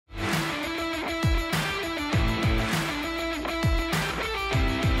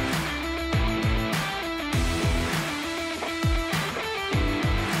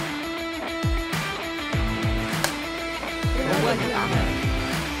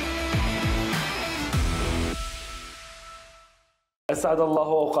أسعد الله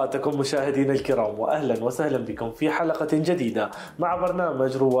أوقاتكم مشاهدينا الكرام، وأهلا وسهلا بكم في حلقة جديدة مع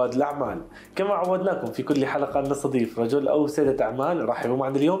برنامج رواد الأعمال. كما عودناكم في كل حلقة نستضيف رجل أو سيدة أعمال. رحبوا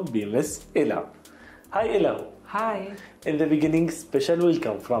معنا اليوم بمس إلا. Hi Ella. Hi. In the beginning, special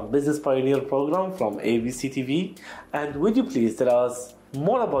welcome from Business Pioneer Program from ABC TV. And would you please tell us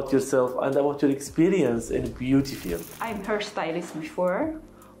more about yourself and about your experience in beauty field? I'm hairstylist before,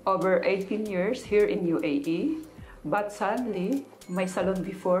 over 18 years here in UAE. But sadly, my salon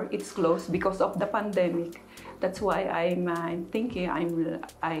before it's closed because of the pandemic. That's why I'm thinking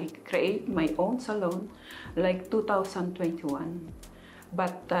I create my own salon like 2021.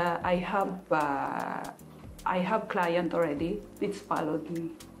 But I have client already. It's followed me.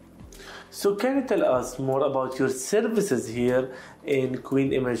 So can you tell us more about your services here in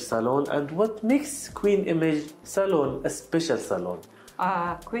Queen Image Salon and what makes Queen Image Salon a special salon?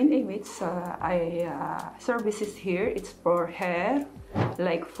 Queen Image, services here, it's for hair,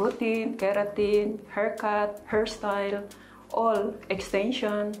 like fruiting, keratin, haircut, hairstyle, all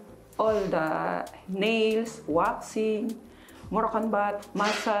extension, all the nails, waxing, Moroccan bath,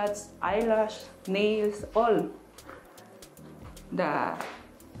 massage, eyelash, nails, all the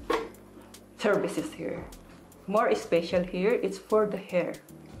services here. More special here, it's for the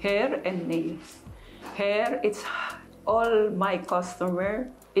hair and nails. Hair, it's all my customer,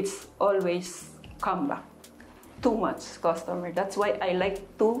 it's always come back. Too much customer. That's why I like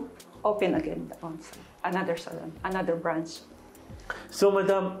to open again another salon, another branch. So,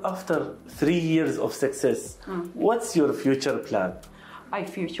 Madam, after 3 years of success, what's your future plan? My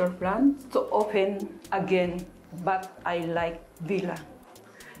future plan to open again, but I like villa,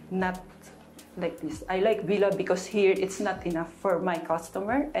 not like this. I like villa because here it's not enough for my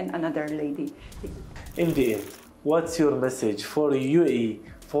customer and another lady. In the end, what's your message for UAE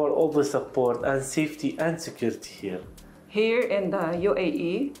for all the support and safety and security here? Here in the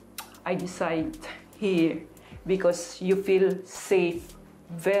UAE, I decide here because you feel safe,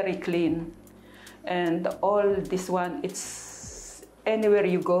 very clean, and all this one, it's anywhere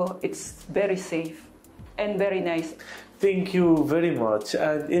you go, it's very safe and very nice. Thank you very much.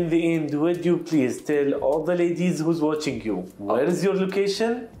 And in the end, would you please tell all the ladies who's watching you, where is your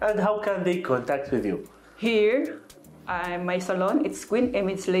location and how can they contact with you? Here, my salon, it's Queen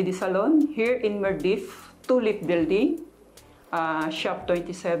Image Lady Salon, here in Merdif, Tulip Building, shop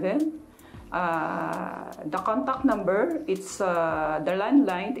 27. The contact number, it's the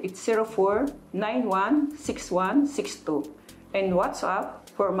landline, it's 04916162. And WhatsApp,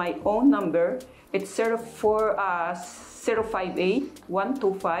 for my own number, it's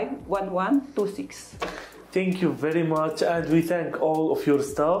 058-125-1126. Thank you very much, and we thank all of your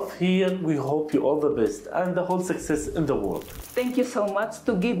staff here. We hope you all the best and the whole success in the world. Thank you so much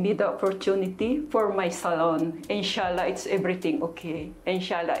to give me the opportunity for my salon. Inshallah, it's everything okay.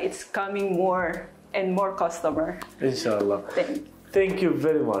 Inshallah, it's coming more and more customer. Inshallah. Thank you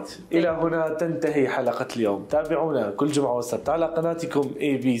very much. إلى هنا تنتهي حلقة اليوم. تابعونا كل جمعة وسبت على قناتكم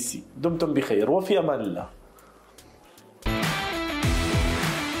ABC. دمتم بخير وفي أمان الله.